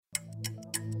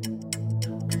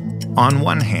On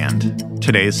one hand,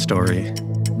 today's story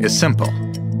is simple.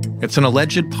 It's an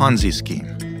alleged Ponzi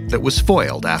scheme that was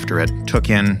foiled after it took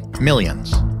in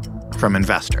millions from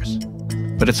investors.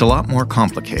 But it's a lot more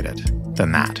complicated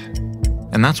than that.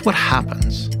 And that's what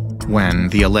happens when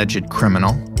the alleged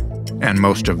criminal and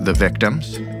most of the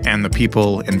victims and the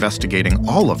people investigating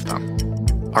all of them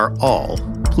are all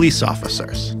police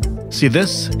officers. See,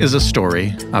 this is a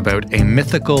story about a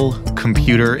mythical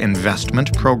computer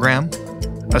investment program,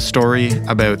 a story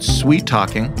about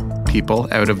sweet-talking people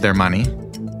out of their money,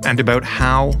 and about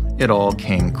how it all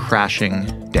came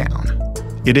crashing down.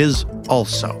 It is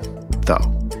also,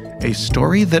 though, a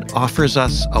story that offers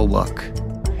us a look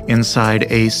inside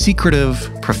a secretive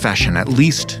profession, at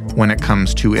least when it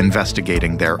comes to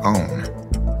investigating their own.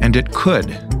 And it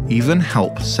could even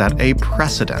help set a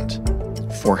precedent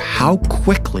for how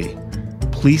quickly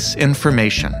police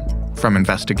information from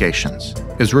investigations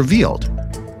is revealed,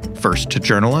 first to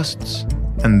journalists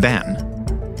and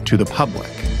then to the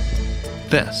public.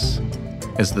 This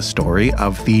is the story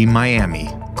of the Miami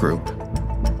Group.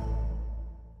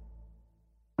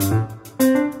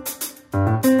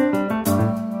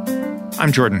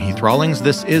 I'm Jordan Heath-Rawlings.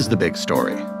 This is The Big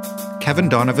Story. Kevin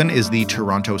Donovan is the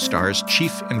Toronto Star's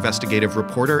chief investigative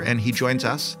reporter, and he joins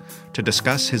us to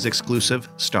discuss his exclusive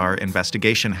Star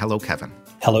investigation. Hello, Kevin.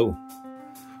 Hello.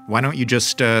 Why don't you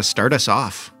just start us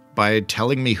off by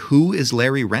telling me who is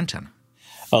Larry Renton?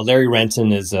 Larry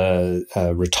Renton is a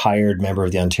retired member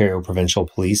of the Ontario Provincial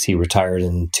Police. He retired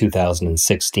in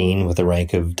 2016 with the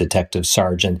rank of detective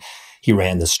sergeant. He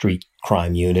ran the street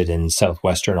crime unit in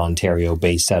southwestern Ontario,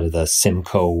 based out of the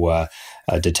Simcoe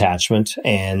detachment.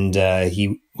 And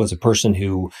he was a person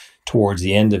who, towards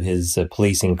the end of his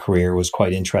policing career, was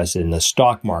quite interested in the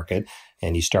stock market.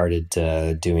 And he started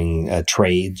doing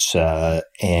trades.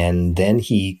 And then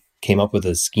he came up with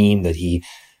a scheme that he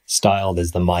styled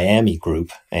as the Miami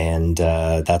Group. And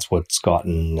that's what's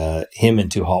gotten him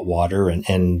into hot water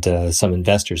and some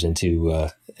investors into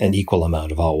an equal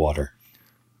amount of hot water.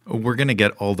 We're going to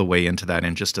get all the way into that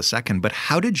in just a second, but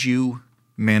how did you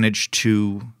manage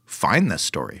to find this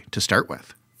story to start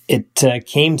with? It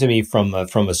came to me from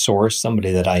a source,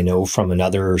 somebody that I know from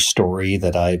another story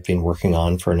that I've been working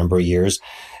on for a number of years.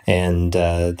 And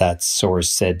that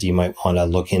source said, you might want to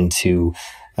look into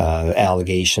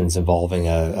allegations involving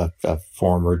a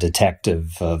former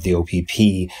detective of the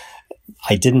OPP.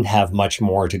 I didn't have much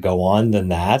more to go on than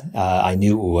that. I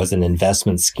knew it was an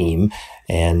investment scheme,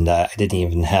 and I didn't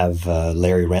even have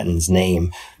Larry Renton's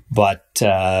name. But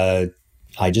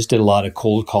I just did a lot of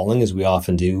cold calling, as we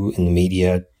often do in the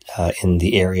media, in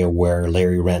the area where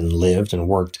Larry Renton lived and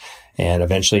worked. And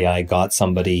eventually I got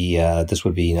somebody, this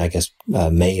would be, I guess,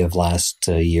 May of last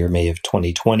year, May of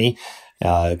 2020,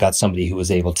 got somebody who was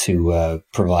able to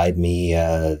provide me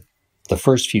the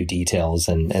first few details,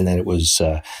 and then it was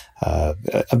a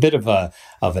bit of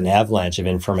an avalanche of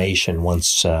information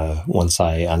once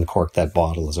I uncorked that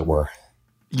bottle, as it were.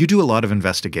 You do a lot of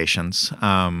investigations.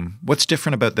 What's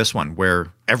different about this one, where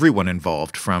everyone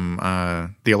involved, from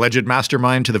the alleged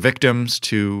mastermind to the victims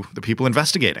to the people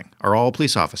investigating, are all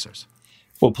police officers?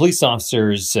 Well, police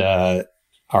officers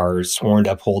are sworn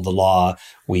to uphold the law.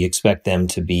 We expect them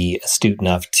to be astute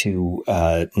enough to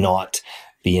not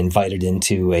be invited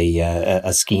into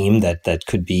a scheme that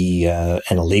could be an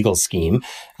illegal scheme.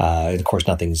 Of course,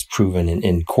 nothing's proven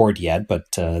in court yet,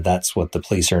 but that's what the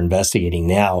police are investigating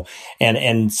now.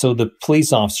 And so the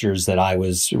police officers that I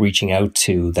was reaching out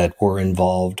to that were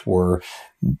involved were,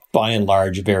 by and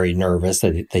large, very nervous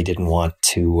that they didn't want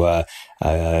to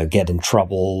get in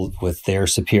trouble with their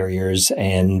superiors,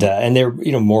 and they're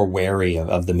more wary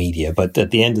of the media. But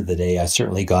at the end of the day, I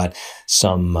certainly got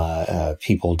some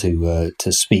people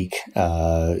to speak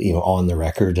on the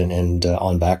record and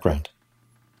on background.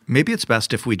 Maybe it's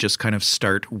best if we just kind of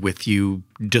start with you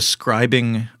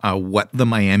describing what the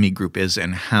Miami Group is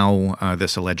and how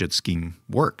this alleged scheme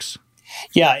works.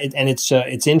 Yeah, and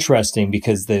it's interesting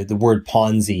because the word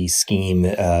Ponzi scheme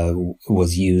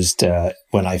was used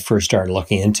when I first started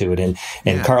looking into it,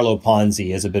 and Carlo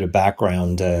Ponzi, as a bit of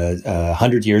background,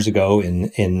 100 years ago in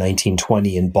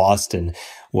 1920 in Boston,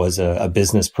 was a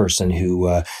business person who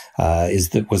was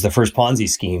the first Ponzi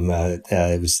scheme.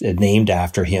 It was named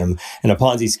after him, and a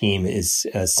Ponzi scheme is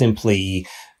simply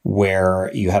where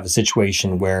you have a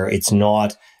situation where it's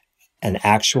not an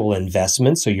actual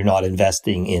investment. So you're not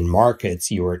investing in markets.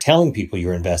 You're telling people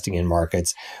you're investing in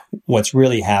markets. What's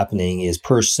really happening is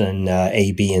person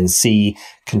A, B, and C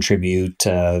contribute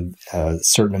a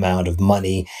certain amount of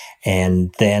money,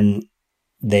 and then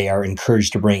they are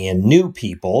encouraged to bring in new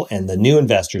people, and the new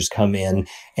investors come in,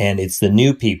 and it's the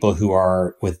new people who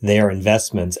are, with their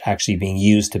investments, actually being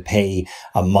used to pay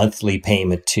a monthly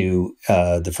payment to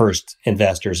the first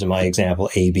investors, in my example,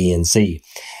 A, B, and C.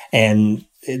 And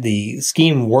the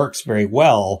scheme works very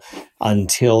well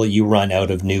until you run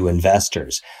out of new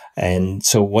investors. And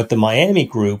so what the Miami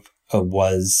group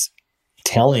was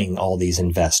telling all these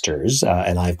investors,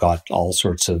 and I've got all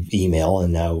sorts of email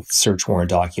and now search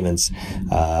warrant documents,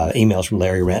 emails from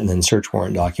Larry Renton and search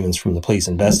warrant documents from the police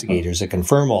investigators that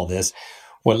confirm all this.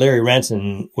 What Larry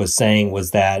Renton was saying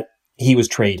was that he was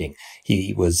trading.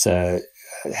 He was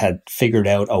had figured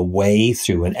out a way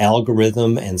through an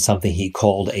algorithm and something he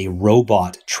called a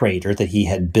robot trader that he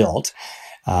had built.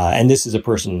 And this is a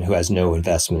person who has no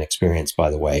investment experience, by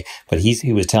the way, but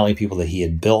he was telling people that he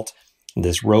had built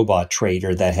this robot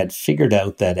trader that had figured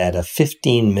out that at a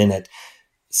 15-minute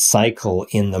cycle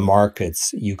in the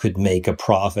markets, you could make a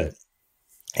profit.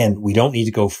 And we don't need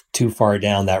to go too far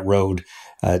down that road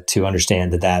to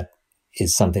understand that that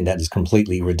is something that is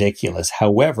completely ridiculous.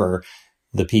 However,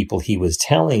 the people he was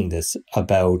telling this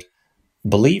about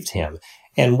believed him.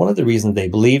 And one of the reasons they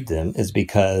believed him is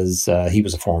because he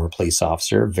was a former police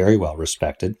officer, very well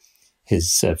respected.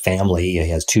 His family, he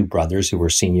has two brothers who were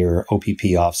senior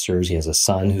OPP officers. He has a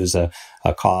son who's a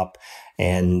cop.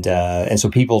 And so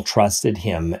people trusted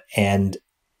him. And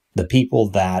the people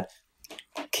that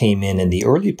came in the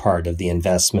early part of the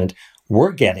investment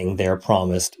were getting their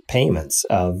promised payments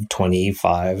of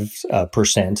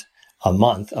 25% a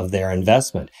month of their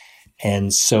investment.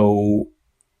 And so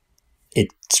it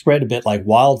spread a bit like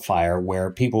wildfire,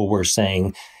 where people were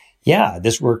saying, yeah,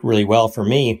 this worked really well for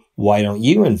me. Why don't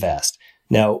you invest?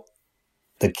 Now,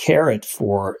 the carrot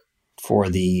for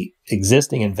the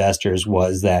existing investors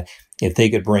was that if they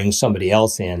could bring somebody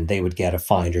else in, they would get a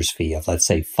finder's fee of, let's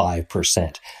say,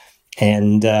 5%.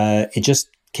 And it just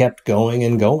kept going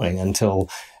and going until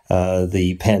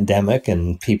the pandemic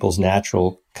and people's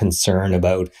natural concern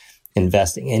about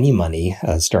investing any money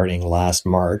starting last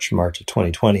March of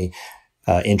 2020,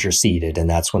 interceded. And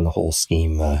that's when the whole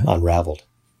scheme unraveled.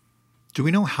 Do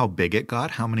we know how big it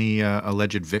got? How many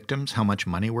alleged victims? How much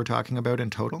money we're talking about in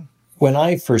total? When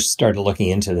I first started looking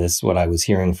into this, what I was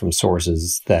hearing from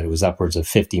sources that it was upwards of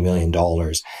 $50 million.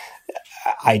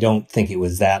 I don't think it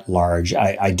was that large.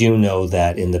 I do know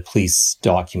that in the police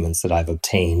documents that I've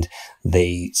obtained,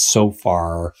 they so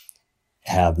far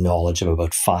have knowledge of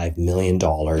about $5 million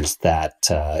that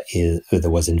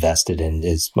was invested in.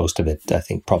 Is most of it, I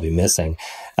think, probably missing.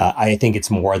 I think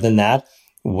it's more than that.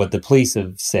 What the police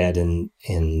have said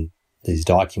in these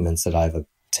documents that I've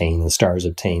obtained, the STARS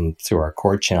obtained through our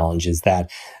court challenge, is that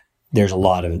there's a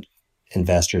lot of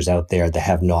investors out there that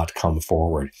have not come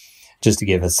forward. Just to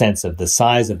give a sense of the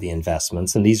size of the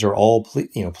investments, and these are all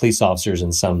police officers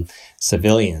and some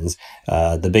civilians.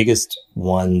 The biggest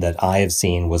one that I have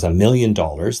seen was $1 million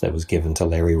that was given to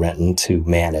Larry Renton to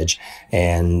manage,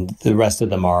 and the rest of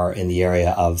them are in the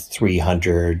area of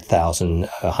 $300,000,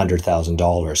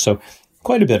 $100,000. So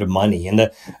quite a bit of money.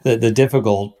 And the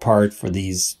difficult part for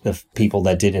the people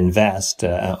that did invest,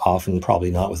 often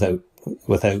probably not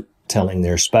without telling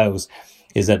their spouse,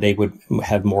 is that they would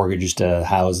have mortgaged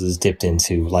houses dipped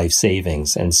into life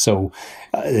savings. And so,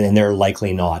 and they're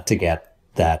likely not to get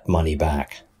that money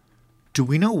back. Do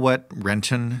we know what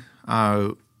Renton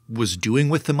was doing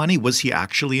with the money? Was he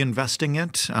actually investing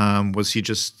it? Was he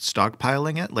just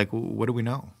stockpiling it? Like, what do we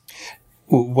know?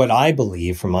 What I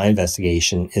believe from my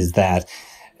investigation is that,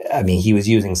 he was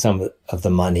using some of the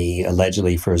money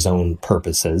allegedly for his own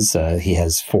purposes. He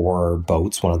has 4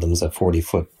 boats. One of them is a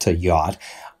 40-foot yacht.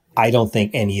 I don't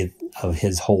think any of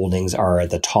his holdings are at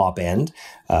the top end.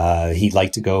 He'd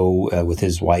like to go with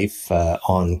his wife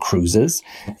on cruises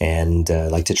and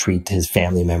like to treat his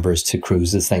family members to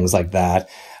cruises, things like that.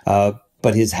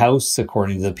 But his house,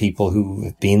 according to the people who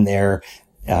have been there,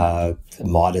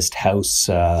 modest house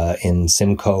in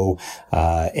Simcoe.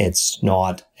 It's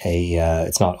not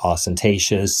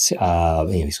ostentatious.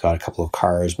 He's got a couple of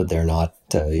cars, but they're not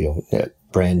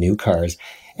brand new cars.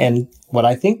 And what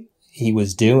I think he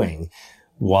was doing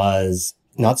was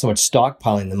not so much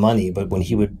stockpiling the money, but when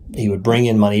he would bring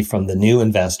in money from the new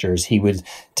investors, he would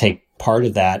take part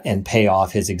of that and pay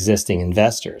off his existing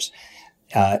investors.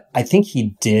 I think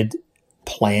he did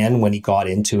plan when he got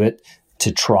into it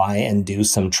to try and do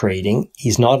some trading.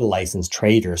 He's not a licensed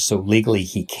trader, so legally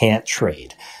he can't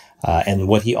trade. And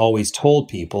what he always told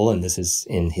people, and this is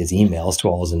in his emails to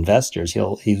all his investors,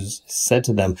 he said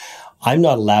to them, I'm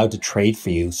not allowed to trade for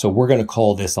you, so we're going to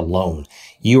call this a loan.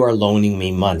 You are loaning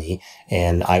me money,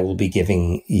 and I will be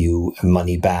giving you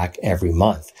money back every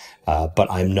month, but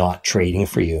I'm not trading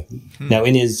for you. Now,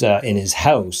 in his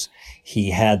house,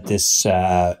 he had this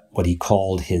what he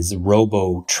called his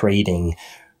robo trading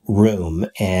room,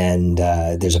 and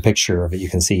there's a picture of it you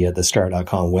can see at the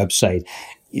star.com website.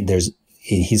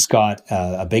 He's got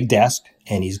a big desk,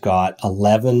 and he's got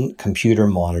 11 computer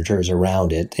monitors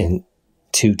around it in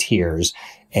 2 tiers.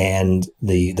 And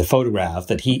the photograph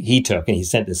that he took, and he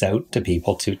sent this out to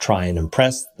people to try and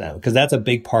impress them, because that's a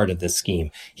big part of this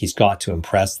scheme. He's got to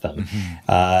impress them.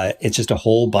 It's just a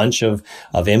whole bunch of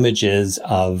images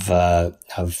of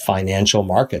financial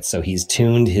markets. So he's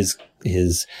tuned his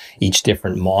each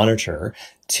different monitor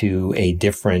to a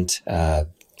different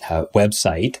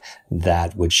website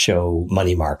that would show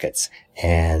money markets.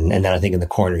 And then I think in the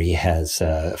corner he has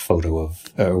a photo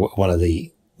of one of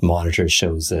the monitors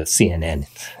shows CNN.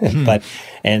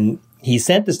 And he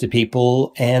sent this to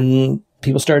people, and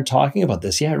people started talking about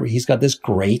this. Yeah, he's got this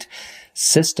great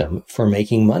system for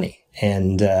making money.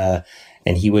 And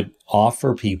he would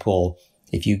offer people,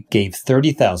 if you gave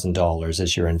 $30,000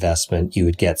 as your investment, you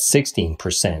would get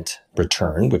 16%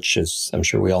 return, which is, I'm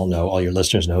sure we all know, all your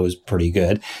listeners know, is pretty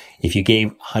good. If you gave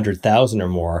 100,000 or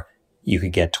more, you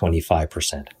could get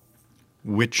 25%.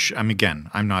 Which, again,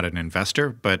 I'm not an investor,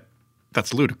 but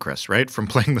that's ludicrous, right? From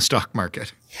playing the stock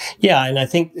market. Yeah, and I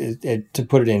think to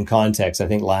put it in context, I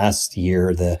think last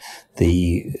year the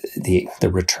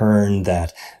return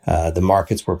that the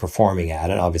markets were performing at,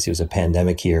 and obviously it was a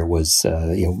pandemic year, was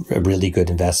really good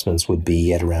investments would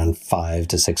be at around 5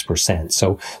 to 6%.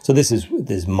 So this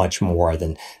is much more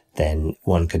than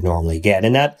one could normally get,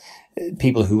 and that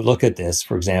people who look at this,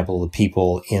 for example, the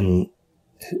people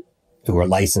who are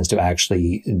licensed to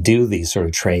actually do these sort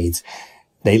of trades,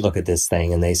 they look at this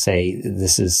thing and they say,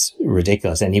 this is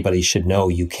ridiculous. Anybody should know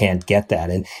you can't get that.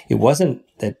 And it wasn't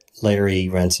that Larry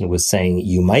Renson was saying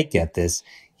you might get this.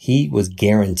 He was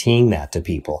guaranteeing that to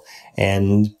people.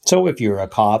 And so if you're a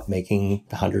cop making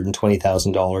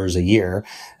 $120,000 a year,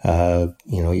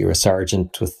 you're a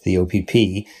sergeant with the OPP,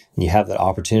 and you have that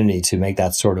opportunity to make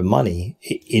that sort of money,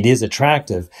 it is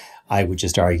attractive. I would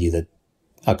just argue that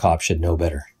a cop should know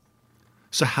better.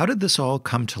 So how did this all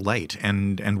come to light,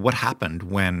 and what happened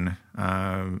when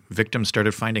victims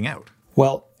started finding out?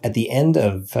 Well, at the end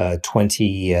of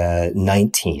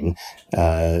 2019,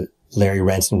 Larry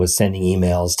Renson was sending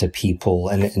emails to people.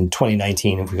 And in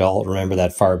 2019, if we all remember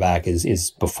that far back,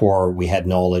 is before we had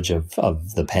knowledge of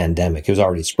the pandemic. It was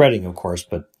already spreading, of course,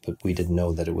 but we didn't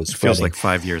know that it was spreading. It feels like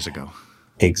 5 years ago.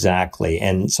 Exactly.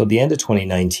 And so at the end of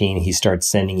 2019, he starts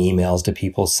sending emails to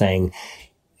people saying,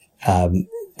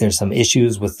 there's some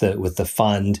issues with the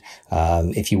fund.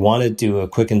 If you want to do a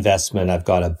quick investment, I've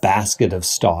got a basket of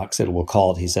stocks. We'll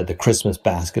call it, he said, the Christmas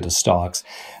basket of stocks.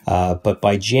 But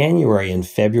by January and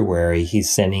February,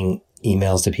 he's sending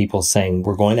emails to people saying,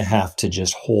 we're going to have to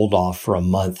just hold off for a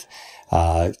month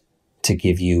to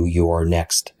give you your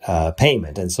next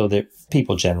payment. And so the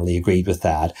people generally agreed with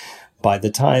that. By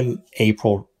the time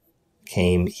April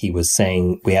came, he was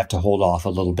saying we have to hold off a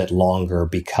little bit longer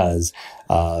because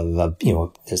of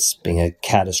this being a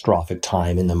catastrophic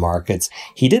time in the markets.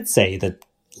 He did say that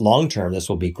long term this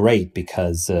will be great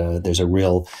because there's a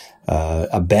real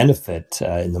a benefit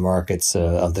in the markets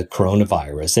of the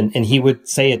coronavirus, and he would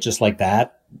say it just like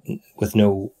that with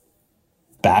no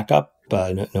backup,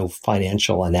 no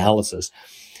financial analysis.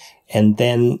 And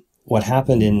then what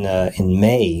happened in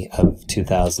May of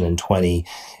 2020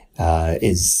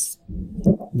 is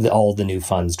all the new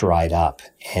funds dried up.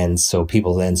 And so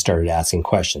people then started asking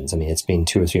questions. It's been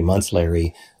 2 or 3 months,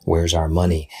 Larry, where's our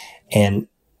money? And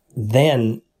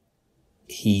then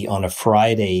he, on a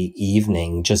Friday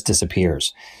evening, just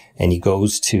disappears. And he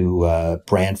goes to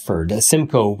Brantford.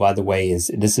 Simcoe, by the way,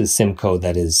 this is Simcoe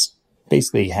that is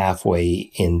basically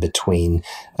halfway in between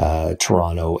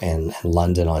Toronto and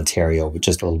London, Ontario, but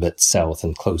just a little bit south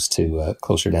and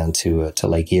closer down to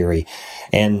Lake Erie.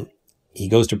 And he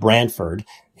goes to Brantford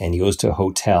and he goes to a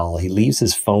hotel. He leaves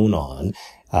his phone on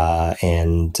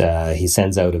and he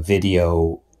sends out a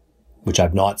video, which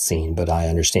I've not seen, but I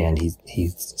understand he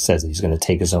says that he's going to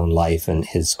take his own life. And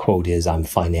his quote is, "I'm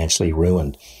financially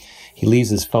ruined." He leaves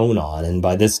his phone on, and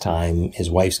by this time, his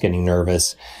wife's getting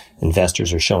nervous.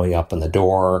 Investors are showing up on the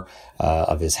door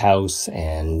of his house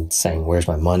and saying, "Where's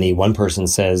my money?" One person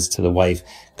says to the wife,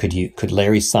 "Could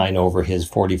Larry sign over his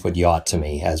 40-foot yacht to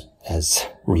me as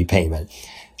repayment?"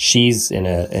 She's in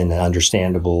an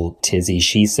understandable tizzy.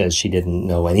 She says she didn't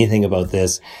know anything about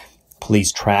this.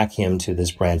 police track him to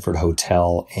this Brantford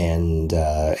hotel and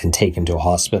take him to a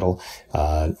hospital.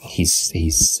 I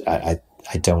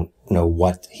don't know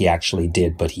what he actually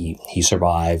did, but he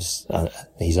survives.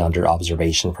 He's under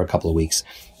observation for a couple of weeks,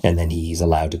 and then he's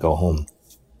allowed to go home.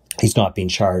 He's not being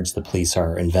charged. The police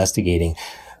are investigating.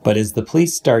 But as the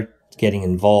police start getting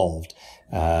involved,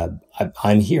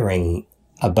 I'm hearing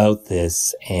about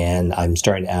this, and I'm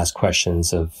starting to ask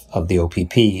questions of the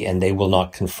OPP, and they will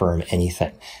not confirm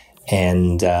anything.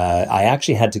 And I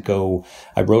actually had to go,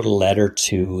 I wrote a letter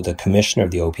to the commissioner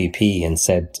of the OPP and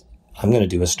said, I'm going to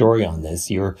do a story on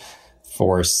this. Your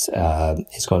force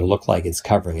is going to look like it's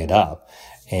covering it up.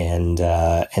 And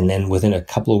then within a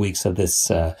couple of weeks of this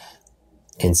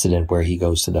incident where he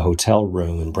goes to the hotel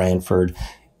room in Brantford,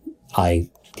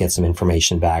 I get some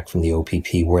information back from the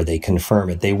OPP where they confirm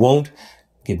it. They won't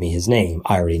give me his name.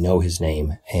 I already know his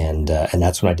name. And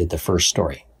that's when I did the first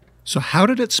story. So how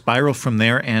did it spiral from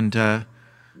there? And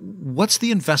what's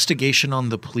the investigation on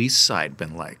the police side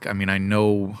been like? I mean, I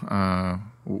know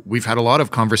we've had a lot of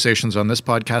conversations on this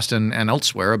podcast and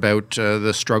elsewhere about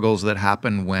the struggles that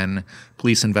happen when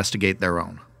police investigate their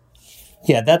own.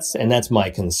 Yeah, that's my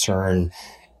concern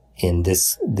in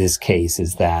this case,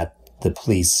 is that the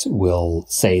police will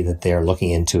say that they're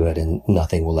looking into it and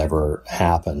nothing will ever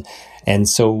happen. And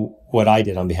so what I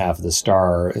did on behalf of the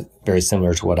Star, very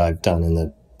similar to what I've done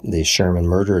in the Sherman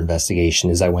murder investigation,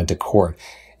 is I went to court,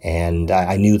 and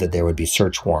I knew that there would be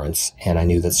search warrants, and I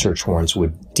knew that search warrants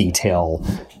would detail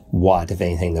what, if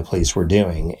anything, the police were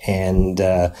doing. And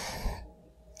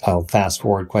I'll fast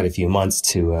forward quite a few months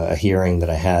to a hearing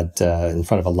that I had in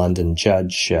front of a London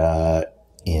judge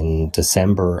in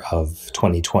December of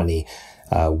 2020,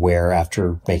 where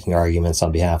after making arguments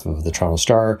on behalf of the Toronto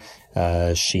Star,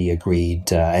 she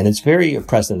agreed, and it's very a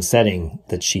precedent setting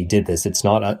that she did this. It's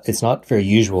not very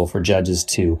usual for judges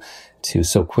to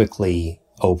so quickly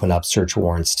open up search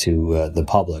warrants to the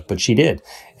public, but she did,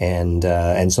 and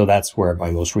so that's where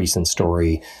my most recent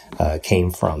story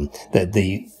came from. That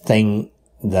the thing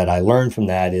that I learned from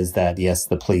that is that yes,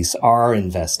 the police are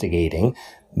investigating,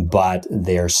 but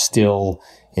they're still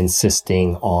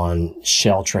insisting on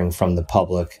sheltering from the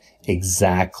public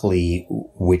exactly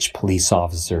which police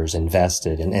officers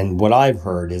invested. And what I've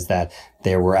heard is that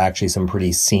there were actually some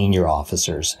pretty senior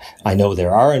officers. I know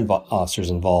there are officers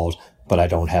involved, but I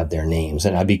don't have their names.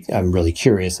 And I'm really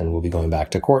curious, and we'll be going back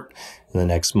to court in the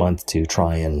next month to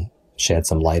try and shed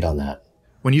some light on that.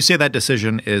 When you say that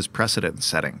decision is precedent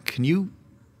setting, can you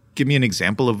give me an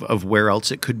example of where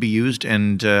else it could be used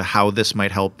and how this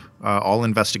might help all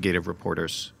investigative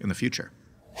reporters in the future?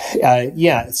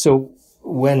 Yeah. So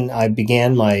when I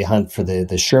began my hunt for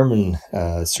the Sherman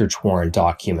search warrant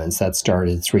documents, that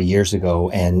started 3 years ago,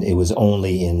 and it was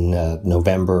only in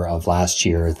November of last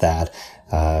year that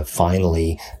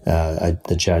finally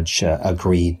the judge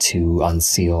agreed to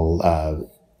unseal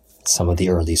some of the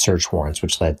early search warrants,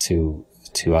 which led to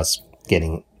us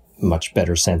getting much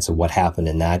better sense of what happened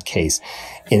in that case.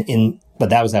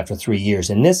 But that was after 3 years.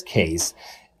 In this case,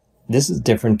 this is a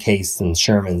different case than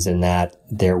Sherman's in that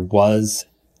there was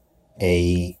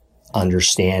a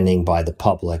understanding by the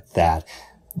public that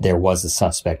there was a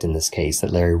suspect in this case,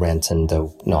 that Larry Renton,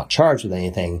 though not charged with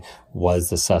anything, was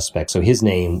the suspect. So his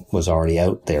name was already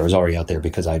out there. It was already out there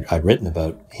because I'd written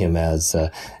about him as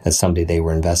somebody they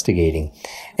were investigating.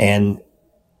 And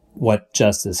what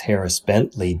Justice Harris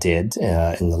Bentley did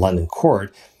in the London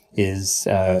court is,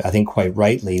 I think quite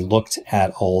rightly, looked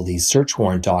at all these search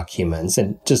warrant documents.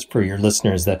 And just for your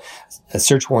listeners, a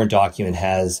search warrant document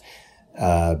has,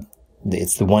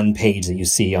 it's the one page that you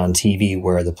see on TV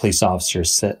where the police officer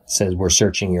says, we're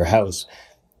searching your house,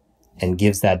 and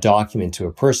gives that document to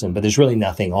a person. But there's really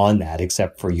nothing on that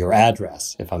except for your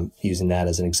address, if I'm using that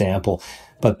as an example.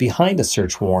 But behind a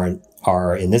search warrant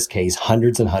are, in this case,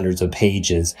 hundreds and hundreds of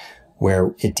pages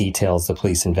where it details the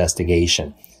police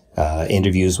investigation,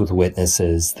 interviews with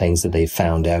witnesses, things that they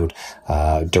found out,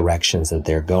 directions that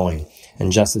they're going.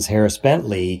 And Justice Harris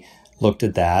Bentley looked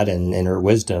at that and, in her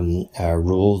wisdom,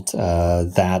 ruled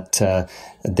that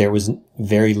there was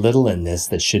very little in this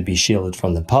that should be shielded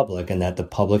from the public, and that the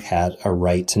public had a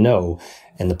right to know,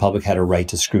 and the public had a right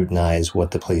to scrutinize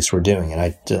what the police were doing. And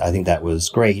I think that was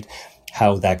great.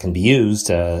 How that can be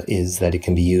used is that it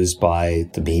can be used by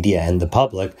the media and the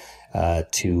public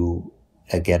to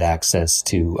get access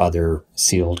to other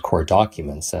sealed court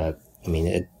documents.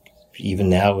 Even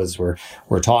now, as we're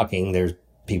talking, there's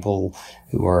people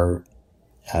who are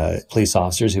police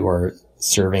officers who are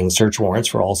serving search warrants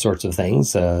for all sorts of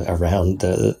things around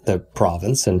the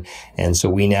province, and so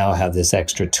we now have this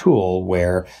extra tool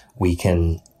where we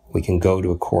can go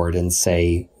to a court and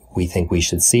say we think we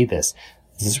should see this.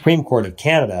 The Supreme Court of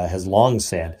Canada has long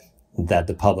said that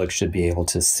the public should be able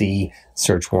to see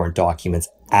search warrant documents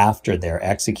after they're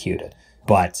executed.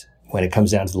 But when it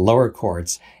comes down to the lower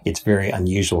courts, it's very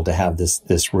unusual to have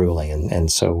this ruling.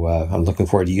 And so I'm looking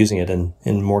forward to using it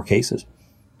in more cases.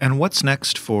 And what's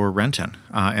next for Renton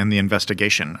and the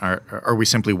investigation? Are we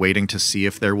simply waiting to see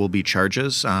if there will be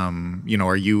charges?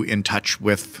 Are you in touch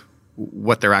with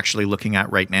what they're actually looking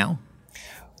at right now?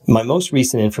 My most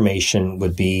recent information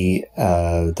would be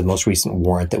the most recent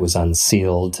warrant that was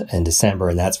unsealed in December,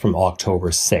 and that's from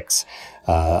October 6th.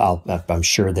 I'm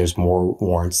sure there's more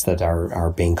warrants that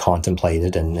are being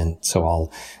contemplated, and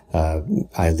so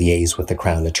I liaise with the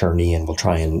Crown Attorney, and we'll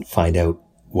try and find out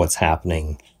what's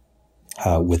happening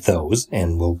with those,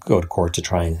 and we'll go to court to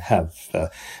try and have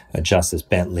Justice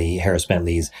Harris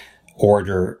Bentley's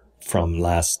order from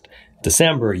last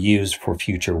December used for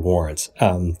future warrants.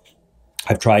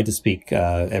 I've tried to speak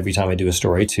every time I do a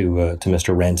story to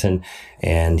Mr. Renton,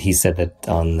 and he said that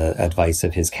on the advice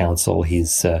of his counsel,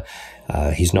 he's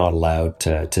not allowed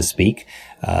to speak.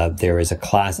 There is a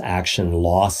class action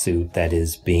lawsuit that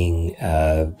is being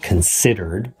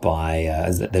considered by.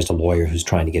 There's a lawyer who's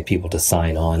trying to get people to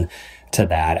sign on to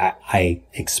that. I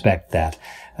expect that.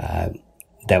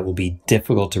 That will be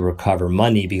difficult to recover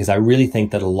money, because I really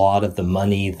think that a lot of the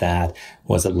money that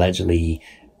was allegedly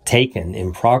taken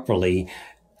improperly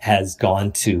has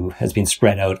been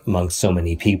spread out amongst so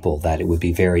many people that it would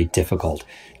be very difficult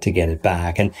to get it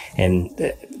back. And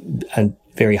a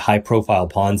very high profile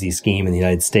Ponzi scheme in the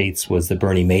United States was the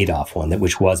Bernie Madoff one,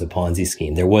 which was a Ponzi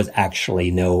scheme. There was actually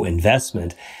no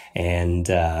investment. And,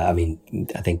 I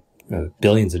think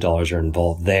billions of dollars are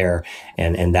involved there.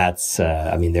 And that's,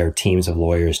 there are teams of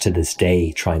lawyers to this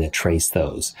day trying to trace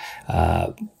those.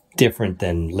 Different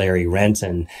than Larry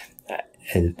Renton.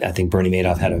 I think Bernie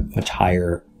Madoff had a much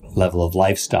higher level of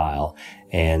lifestyle.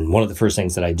 And one of the first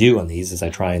things that I do on these is I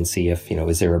try and see if,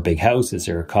 is there a big house? Is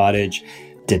there a cottage?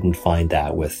 Didn't find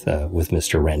that with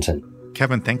Mr. Renton.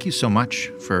 Kevin, thank you so much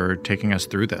for taking us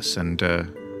through this, and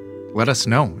let us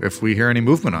know if we hear any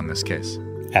movement on this case.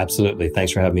 Absolutely.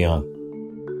 Thanks for having me on.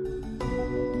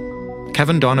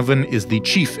 Kevin Donovan is the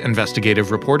chief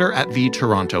investigative reporter at the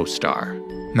Toronto Star.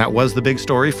 And that was The Big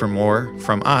Story. For more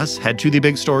from us, head to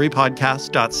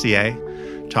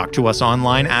thebigstorypodcast.ca. Talk to us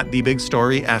online at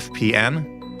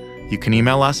thebigstoryfpn. You can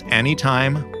email us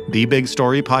anytime,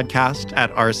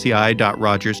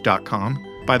 thebigstorypodcast@rci.rogers.com.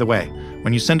 By the way,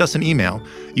 when you send us an email,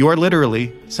 you are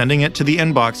literally sending it to the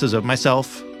inboxes of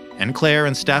myself and Claire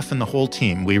and Steph and the whole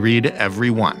team. We read every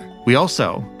one. We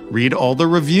also read all the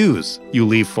reviews you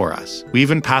leave for us. We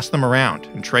even pass them around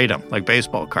and trade them like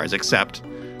baseball cards, except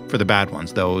for the bad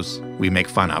ones. Those we make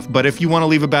fun of. But if you want to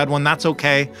leave a bad one, that's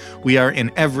okay. We are in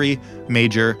every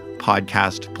major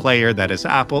podcast player. That is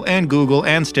Apple and Google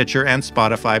and Stitcher and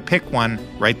Spotify. Pick one,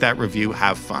 write that review,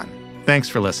 have fun. Thanks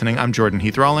for listening. I'm Jordan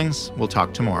Heath Rawlings. We'll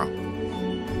talk tomorrow.